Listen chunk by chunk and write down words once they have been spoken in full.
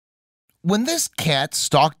When this cat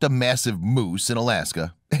stalked a massive moose in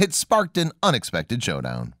Alaska, it sparked an unexpected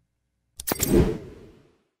showdown.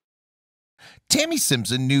 Tammy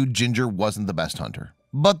Simpson knew Ginger wasn't the best hunter,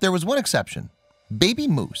 but there was one exception: baby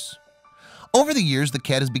moose. Over the years, the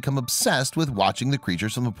cat has become obsessed with watching the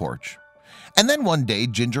creatures from the porch. And then one day,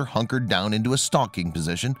 Ginger hunkered down into a stalking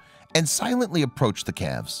position and silently approached the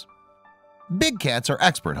calves. Big cats are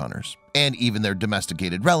expert hunters, and even their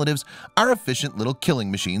domesticated relatives are efficient little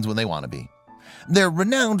killing machines when they want to be. They're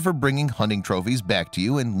renowned for bringing hunting trophies back to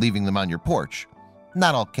you and leaving them on your porch.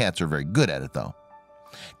 Not all cats are very good at it, though.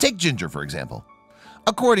 Take Ginger, for example.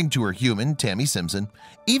 According to her human, Tammy Simpson,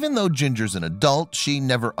 even though Ginger's an adult, she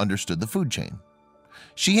never understood the food chain.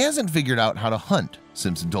 She hasn't figured out how to hunt,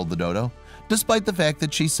 Simpson told the dodo, despite the fact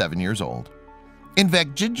that she's 7 years old. In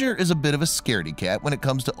fact, Ginger is a bit of a scaredy cat when it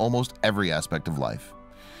comes to almost every aspect of life.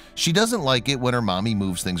 She doesn't like it when her mommy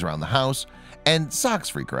moves things around the house, and socks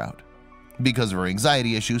freak her out. Because of her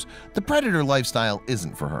anxiety issues, the predator lifestyle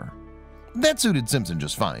isn't for her. That suited Simpson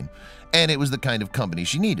just fine, and it was the kind of company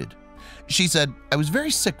she needed. She said, "I was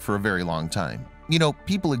very sick for a very long time. You know,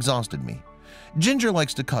 people exhausted me. Ginger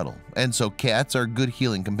likes to cuddle, and so cats are good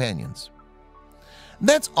healing companions."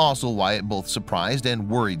 That's also why it both surprised and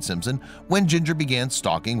worried Simpson when Ginger began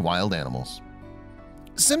stalking wild animals.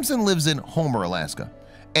 Simpson lives in Homer, Alaska,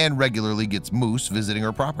 and regularly gets moose visiting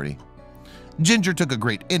her property. Ginger took a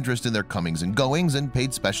great interest in their comings and goings and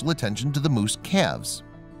paid special attention to the moose calves.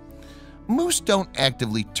 Moose don't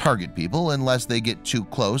actively target people unless they get too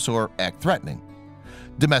close or act threatening.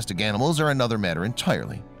 Domestic animals are another matter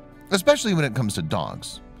entirely, especially when it comes to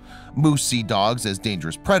dogs. Moose see dogs as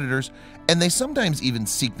dangerous predators, and they sometimes even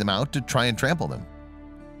seek them out to try and trample them.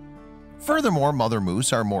 Furthermore, mother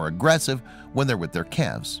moose are more aggressive when they're with their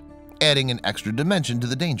calves, adding an extra dimension to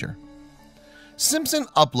the danger. Simpson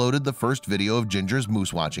uploaded the first video of Ginger's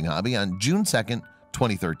moose watching hobby on June 2nd,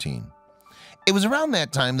 2013. It was around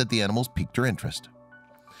that time that the animals piqued her interest.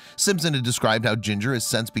 Simpson had described how Ginger has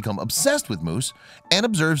since become obsessed with moose and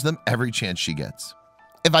observes them every chance she gets.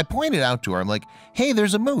 "If I point it out to her, I'm like, hey,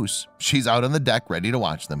 there's a moose. She's out on the deck ready to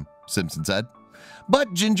watch them," Simpson said.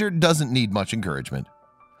 But Ginger doesn't need much encouragement.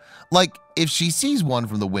 Like, if she sees one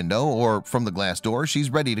from the window or from the glass door,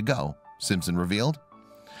 she's ready to go, Simpson revealed.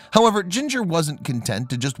 However, Ginger wasn't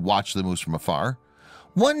content to just watch the moose from afar.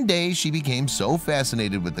 One day, she became so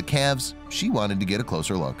fascinated with the calves, she wanted to get a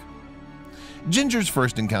closer look. Ginger's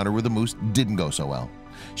first encounter with the moose didn't go so well.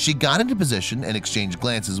 She got into position and exchanged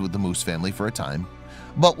glances with the moose family for a time,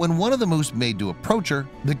 but when one of the moose made to approach her,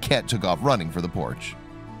 the cat took off running for the porch.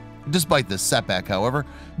 Despite this setback, however,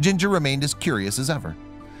 Ginger remained as curious as ever.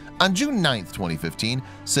 On June 9th, 2015,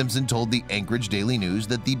 Simpson told the Anchorage Daily News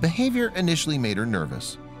that the behavior initially made her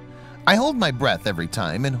nervous. "I hold my breath every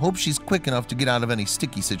time and hope she's quick enough to get out of any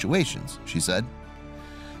sticky situations," she said.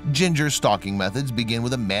 Ginger's stalking methods begin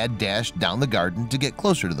with a mad dash down the garden to get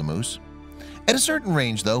closer to the moose. At a certain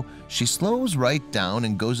range, though, she slows right down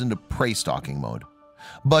and goes into prey stalking mode.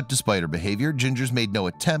 But despite her behavior, Ginger's made no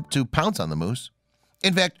attempt to pounce on the moose.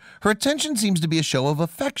 In fact, her attention seems to be a show of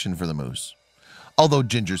affection for the moose. Although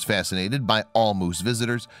Ginger's fascinated by all moose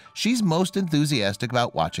visitors, she's most enthusiastic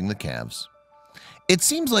about watching the calves. "It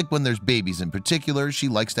seems like when there's babies in particular, she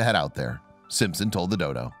likes to head out there," Simpson told the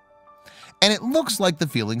dodo. And it looks like the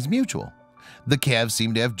feeling's mutual. The calves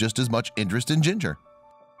seem to have just as much interest in Ginger.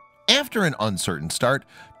 After an uncertain start,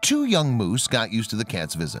 2 young moose got used to the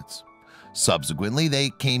cat's visits. Subsequently, they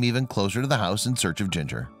came even closer to the house in search of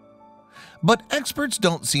Ginger. But experts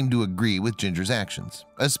don't seem to agree with Ginger's actions,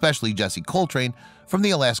 especially Jesse Coltrane from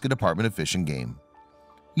the Alaska Department of Fish and Game.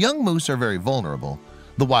 "Young moose are very vulnerable,"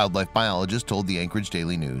 the wildlife biologist told the Anchorage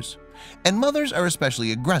Daily News, "and mothers are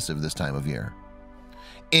especially aggressive this time of year."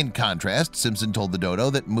 In contrast, Simpson told the dodo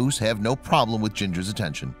that moose have no problem with Ginger's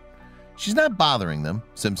attention. "She's not bothering them,"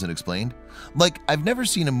 Simpson explained. "Like, I've never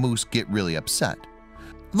seen a moose get really upset.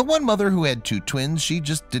 The one mother who had 2 twins, she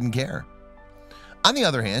just didn't care." On the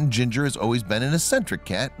other hand, Ginger has always been an eccentric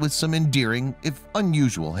cat with some endearing, if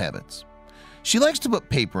unusual, habits. "She likes to put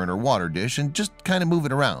paper in her water dish and just kind of move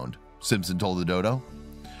it around," Simpson told the dodo.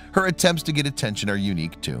 "Her attempts to get attention are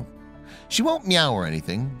unique too. She won't meow or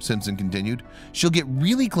anything," Simpson continued. "She'll get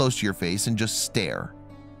really close to your face and just stare.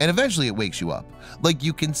 And eventually it wakes you up, like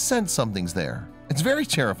you can sense something's there. It's very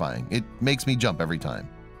terrifying. It makes me jump every time."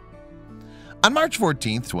 On March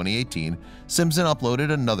 14th, 2018, Simpson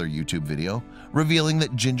uploaded another YouTube video revealing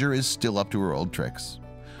that Ginger is still up to her old tricks.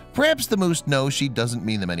 Perhaps the moose know she doesn't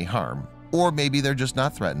mean them any harm, or maybe they're just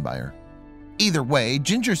not threatened by her. Either way,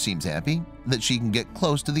 Ginger seems happy that she can get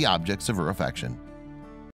close to the objects of her affection.